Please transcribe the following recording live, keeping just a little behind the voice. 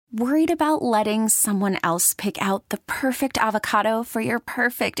Worried about letting someone else pick out the perfect avocado for your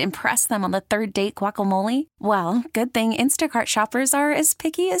perfect impress them on the third date guacamole? Well, good thing Instacart shoppers are as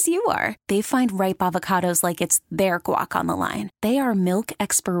picky as you are. They find ripe avocados like it's their guac on the line. They are milk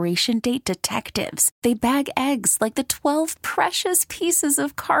expiration date detectives. They bag eggs like the 12 precious pieces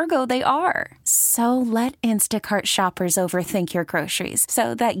of cargo they are. So let Instacart shoppers overthink your groceries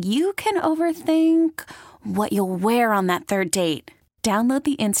so that you can overthink what you'll wear on that third date. Download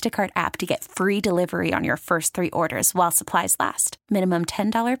the Instacart app to get free delivery on your first 3 orders while supplies last. Minimum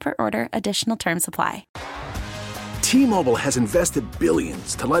 $10 per order. Additional terms apply. T-Mobile has invested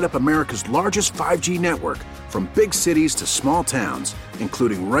billions to light up America's largest 5G network, from big cities to small towns,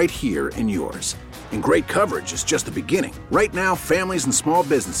 including right here in yours. And great coverage is just the beginning. Right now, families and small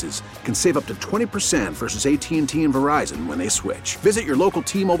businesses can save up to 20% versus AT&T and Verizon when they switch. Visit your local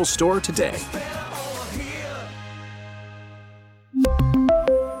T-Mobile store today.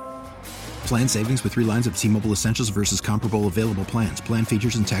 Plan savings with 3 lines of T-Mobile Essentials versus comparable available plans. Plan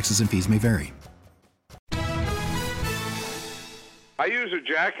features and taxes and fees may vary. I use a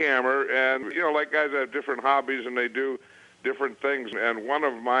jackhammer, and, like guys have different hobbies and they do different things. And one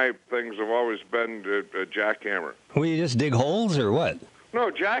of my things have always been a jackhammer. Well, you just dig holes or what?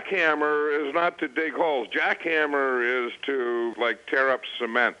 No, jackhammer is not to dig holes. Jackhammer is to, tear up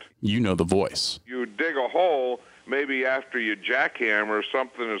cement. You know the voice. You dig a hole. Maybe after you jackhammer,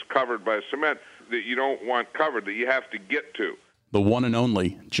 something is covered by cement that you don't want covered, that you have to get to. The one and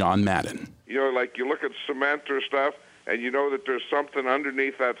only John Madden. You look at cement or stuff, and you know that there's something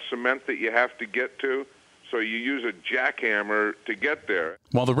underneath that cement that you have to get to, so you use a jackhammer to get there.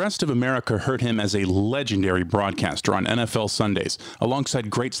 While the rest of America heard him as a legendary broadcaster on NFL Sundays, alongside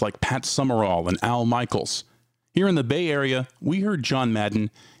greats like Pat Summerall and Al Michaels, here in the Bay Area, we heard John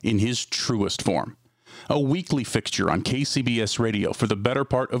Madden in his truest form. A weekly fixture on KCBS Radio for the better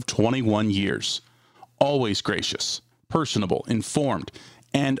part of 21 years. Always gracious, personable, informed,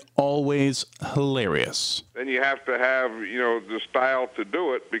 and always hilarious. Then you have to have, the style to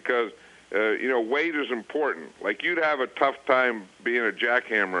do it because, weight is important. Like, you'd have a tough time being a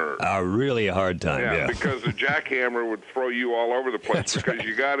jackhammer. A really hard time, yeah. Because the jackhammer would throw you all over the place. That's because right.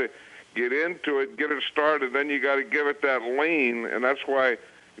 You got to get into it, get it started, then you got to give it that lean, and that's why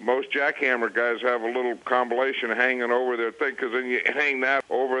most jackhammer guys have a little combination hanging over their thing, because then you hang that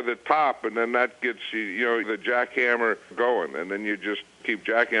over the top, and then that gets you, the jackhammer going, and then you just keep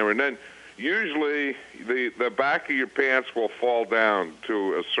jackhammering. And then usually the back of your pants will fall down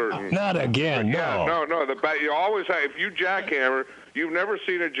to a certain... Not again, no. Yeah, no. The back, you always have, if you jackhammer, you've never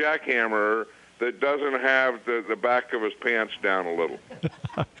seen a jackhammerer that doesn't have the back of his pants down a little.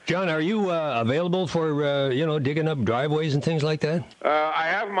 John, are you available for, digging up driveways and things like that? I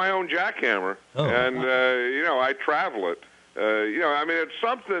have my own jackhammer, and, I travel it. It's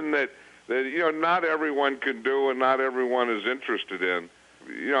something that, not everyone can do and not everyone is interested in.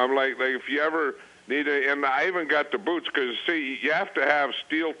 I'm like if you ever need and I even got the boots, because, see, you have to have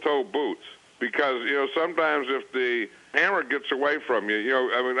steel-toe boots, because, sometimes if the hammer gets away from you,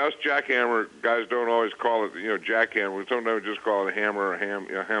 us jackhammer guys don't always call it, jackhammer. We sometimes just call it a hammer or ham.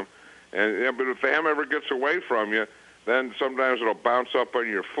 But if the hammer ever gets away from you, then sometimes it'll bounce up on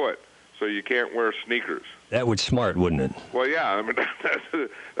your foot, so you can't wear sneakers. That would smart, wouldn't it? Well, yeah,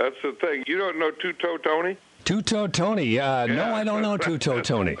 that's the thing. You don't know Two-Toe Tony? Two-Toe Tony? No, I don't know Two-Toe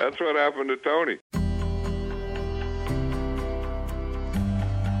Tony. That's what happened to Tony.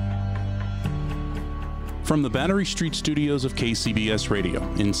 From the Battery Street studios of KCBS Radio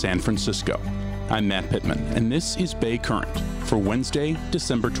in San Francisco, I'm Matt Pittman, and this is Bay Current for Wednesday,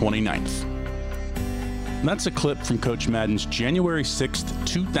 December 29th. That's a clip from Coach Madden's January 6th,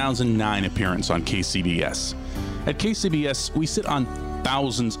 2009 appearance on KCBS. At KCBS, we sit on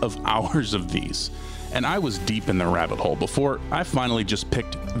thousands of hours of these, and I was deep in the rabbit hole before I finally just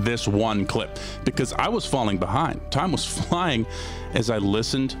picked this one clip, because I was falling behind. Time was flying as I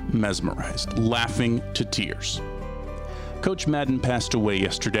listened, mesmerized, laughing to tears. Coach Madden passed away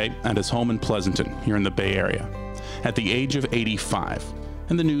yesterday at his home in Pleasanton, here in the Bay Area, at the age of 85,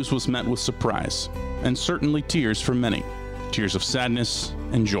 and the news was met with surprise, and certainly tears for many, tears of sadness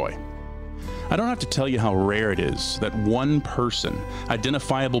and joy. I don't have to tell you how rare it is that one person,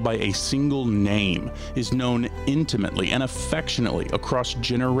 identifiable by a single name, is known intimately and affectionately across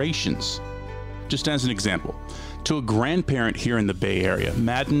generations. Just as an example, to a grandparent here in the Bay Area,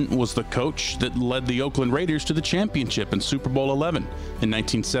 Madden was the coach that led the Oakland Raiders to the championship in Super Bowl XI in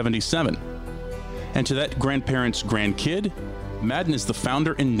 1977. And to that grandparent's grandkid, Madden is the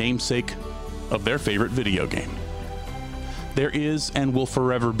founder and namesake of their favorite video game. There is and will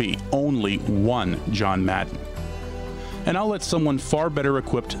forever be only one John Madden. and I'll let someone far better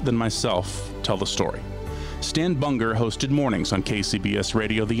equipped than myself tell the story. Stan Bunger hosted mornings on KCBS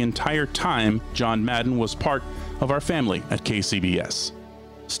Radio the entire time John Madden was part of our family at KCBS.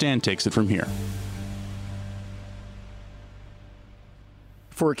 Stan takes it from here.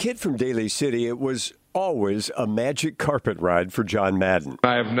 For a kid from Daly City, it was always a magic carpet ride for John Madden.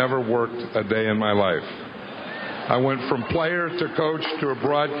 I have never worked a day in my life. I went from player to coach to a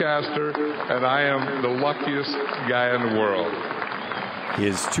broadcaster, and I am the luckiest guy in the world.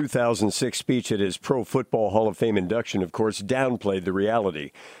 His 2006 speech at his Pro Football Hall of Fame induction, of course, downplayed the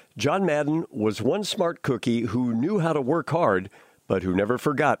reality. John Madden was one smart cookie who knew how to work hard, but who never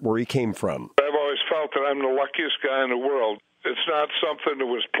forgot where he came from. I've always felt that I'm the luckiest guy in the world. It's not something that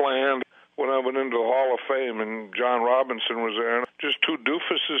was planned. When I went into the Hall of Fame and John Robinson was there, just two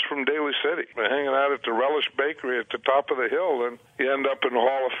doofuses from Daly City hanging out at the Relish Bakery at the top of the hill, and you end up in the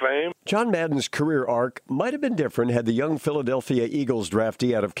Hall of Fame. John Madden's career arc might have been different had the young Philadelphia Eagles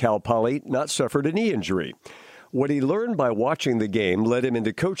draftee out of Cal Poly not suffered a knee injury. What he learned by watching the game led him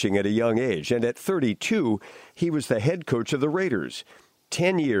into coaching at a young age, and at 32, he was the head coach of the Raiders.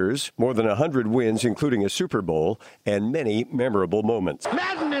 10 years, more than 100 wins, including a Super Bowl, and many memorable moments.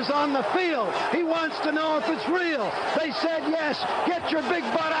 Madden is on the field. He wants to know if it's real. They said yes. Get your big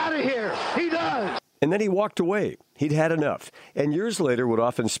butt out of here. He does. And then he walked away. He'd had enough, and years later would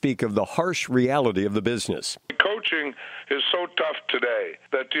often speak of the harsh reality of the business. Coaching is so tough today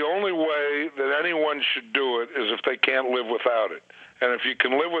that the only way that anyone should do it is if they can't live without it. And if you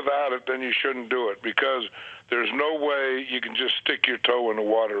can live without it, then you shouldn't do it, because there's no way you can just stick your toe in the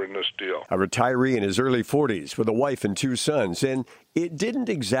water in this deal. A retiree in his early 40s with a wife and 2 sons, and it didn't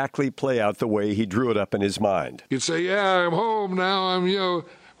exactly play out the way he drew it up in his mind. You'd say, yeah, I'm home now. I'm,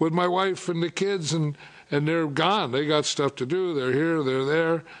 with my wife and the kids, and they're gone. They got stuff to do. They're here, they're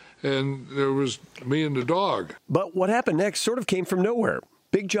there, and there was me and the dog. But what happened next sort of came from nowhere.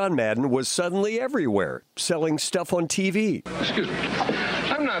 Big John Madden was suddenly everywhere, selling stuff on TV. Excuse me.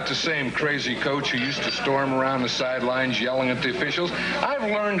 I'm not the same crazy coach who used to storm around the sidelines yelling at the officials. I've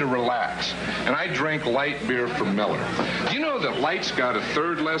learned to relax, and I drink light beer from Miller. Do you know that light's got a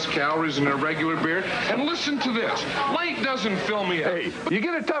third less calories than a regular beer? And listen to this. Light doesn't fill me up. Hey, you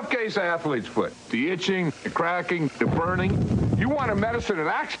get a tough case of athlete's foot. The itching, the cracking, the burning. You want a medicine that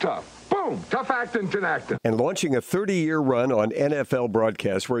acts tough. Boom! Tough actin, Tinactin. And launching a 30-year run on NFL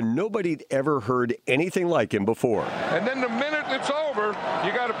broadcasts where nobody'd ever heard anything like him before. And then the minute it's over,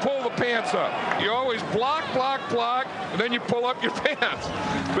 you got to pull the pants up. You always block, and then you pull up your pants.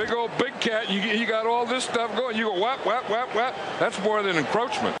 Big cat, you got all this stuff going. You go, what? That's more than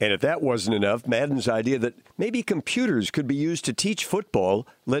encroachment. And if that wasn't enough, Madden's idea that maybe computers could be used to teach football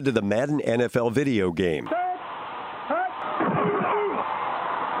led to the Madden NFL video game.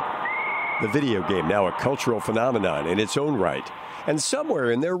 The video game, now a cultural phenomenon in its own right. And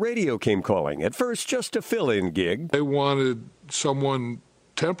somewhere in there, radio came calling. At first, just a fill-in gig. They wanted someone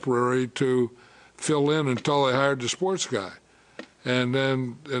temporary to fill in until they hired the sports guy. And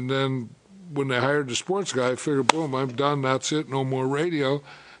then when they hired the sports guy, I figured, boom, I'm done, that's it, no more radio.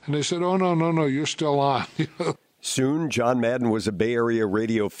 And they said, oh, no, you're still on. Soon, John Madden was a Bay Area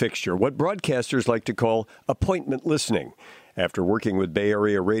radio fixture, what broadcasters like to call appointment listening. After working with Bay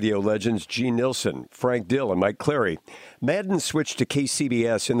Area radio legends Gene Nilsson, Frank Dill, and Mike Clary, Madden switched to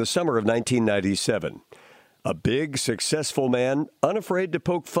KCBS in the summer of 1997. A big, successful man, unafraid to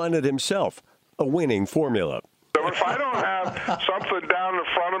poke fun at himself. A winning formula. If I don't have something down in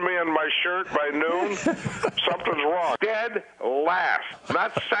front of me in my shirt by noon, something's wrong. Dead last.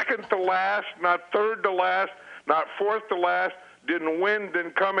 Not second to last, not third to last, not fourth to last. Didn't win,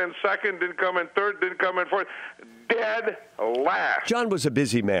 didn't come in second, didn't come in third, didn't come in fourth. Dead last. John was a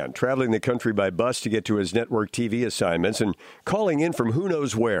busy man, traveling the country by bus to get to his network TV assignments and calling in from who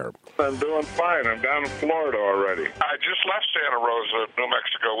knows where. I'm doing fine. I'm down in Florida already. I just left Santa Rosa, New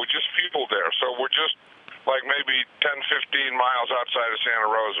Mexico. We just fueled there, so we're just like maybe 10, 15 miles outside of Santa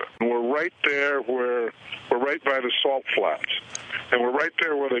Rosa. And we're right there where we're right by the salt flats. And we're right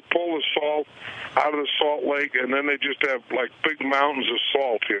there where they pull the salt out of the salt lake, and then they just have like big mountains of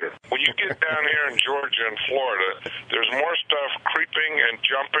salt here. When you get down here in Georgia and Florida, there's more stuff creeping and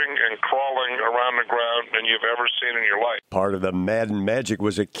jumping and crawling around the ground than you've ever seen in your life. Part of the Madden magic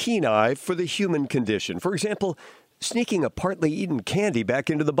was a keen eye for the human condition. For example, sneaking a partly eaten candy back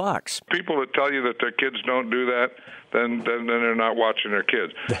into the box. People that tell you that their kids don't do that, then they're not watching their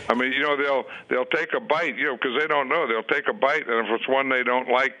kids. I mean, they'll take a bite, because they don't know. They'll take a bite, and if it's one they don't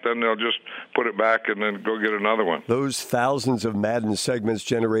like, then they'll just put it back and then go get another one. Those thousands of Madden segments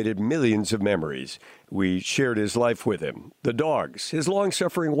generated millions of memories. We shared his life with him, the dogs, his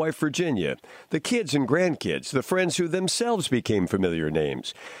long-suffering wife, Virginia, the kids and grandkids, the friends who themselves became familiar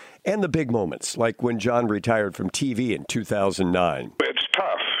names, and the big moments, like when John retired from TV in 2009. It's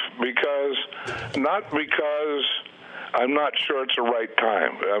tough not because I'm not sure it's the right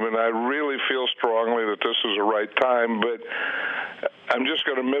time. I mean, I really feel strongly that this is the right time, but I'm just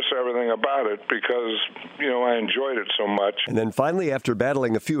going to miss everything about it because, I enjoyed it so much. And then finally, after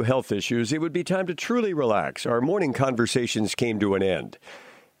battling a few health issues, it would be time to truly relax. Our morning conversations came to an end.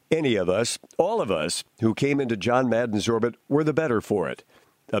 Any of us, all of us, who came into John Madden's orbit were the better for it.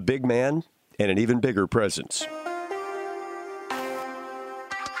 A big man and an even bigger presence.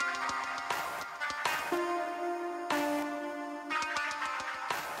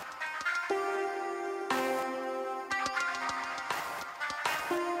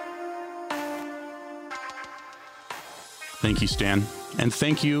 Thank you, Stan. And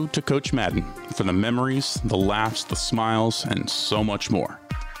thank you to Coach Madden for the memories, the laughs, the smiles, and so much more.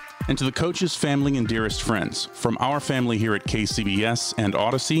 And to the coach's family and dearest friends, from our family here at KCBS and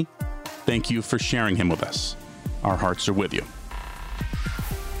Odyssey, thank you for sharing him with us. Our hearts are with you.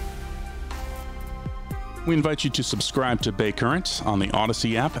 We invite you to subscribe to Bay Current on the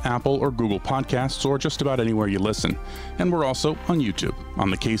Odyssey app, Apple or Google Podcasts, or just about anywhere you listen. And we're also on YouTube,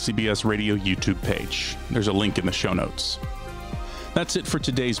 on the KCBS Radio YouTube page. There's a link in the show notes. That's it for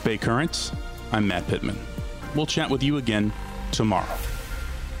today's Bay Current. I'm Matt Pittman. We'll chat with you again tomorrow.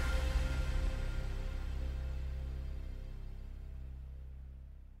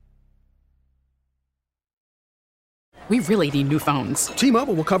 We really need new phones.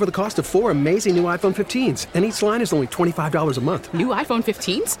 T-Mobile will cover the cost of 4 amazing new iPhone 15s, and each line is only $25 a month. New iPhone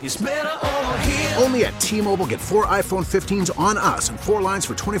 15s? It's better over here. Only at T-Mobile, get 4 iPhone 15s on us and 4 lines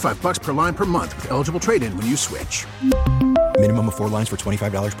for $25 per line per month with eligible trade-in when you switch. Minimum of 4 lines for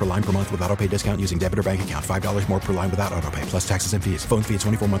 $25 per line per month with autopay discount using debit or bank account. $5 more per line without autopay, plus taxes and fees. Phone fee at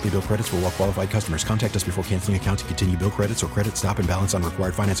 24 monthly bill credits for well-qualified customers. Contact us before canceling account to continue bill credits or credit stop and balance on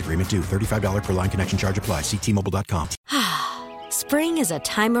required finance agreement due. $35 per line connection charge applies. See T-Mobile.com. Spring is a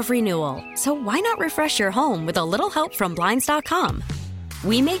time of renewal, so why not refresh your home with a little help from Blinds.com?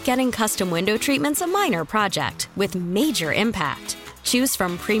 We make getting custom window treatments a minor project with major impact. Choose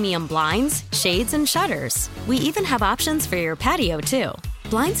from premium blinds, shades, and shutters. We even have options for your patio, too.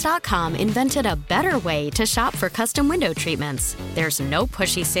 Blinds.com invented a better way to shop for custom window treatments. There's no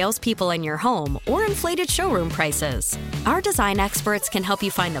pushy salespeople in your home or inflated showroom prices. Our design experts can help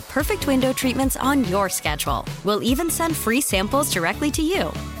you find the perfect window treatments on your schedule. We'll even send free samples directly to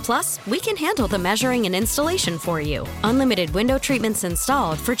you. Plus, we can handle the measuring and installation for you. Unlimited window treatments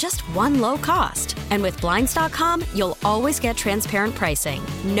installed for just one low cost. And with Blinds.com, you'll always get transparent pricing.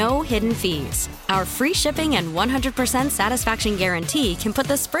 No hidden fees. Our free shipping and 100% satisfaction guarantee can put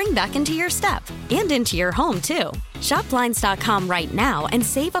the spring back into your step and into your home, too. Shop Blinds.com right now and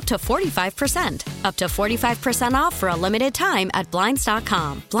save up to 45%. Up to 45% off for a limited time at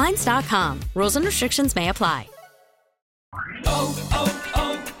Blinds.com. Blinds.com. Rules and restrictions may apply.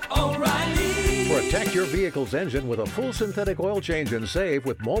 O'Reilly. Protect your vehicle's engine with a full synthetic oil change and save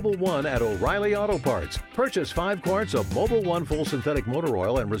with Mobil 1 at O'Reilly Auto Parts. Purchase 5 quarts of Mobil 1 full synthetic motor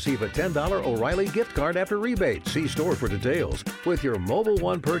oil and receive a $10 O'Reilly gift card after rebate. See store for details. With your Mobil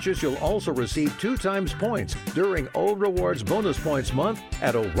 1 purchase, you'll also receive 2 times points during O Rewards Bonus Points Month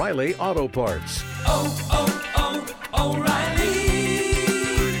at O'Reilly Auto Parts. O'Reilly.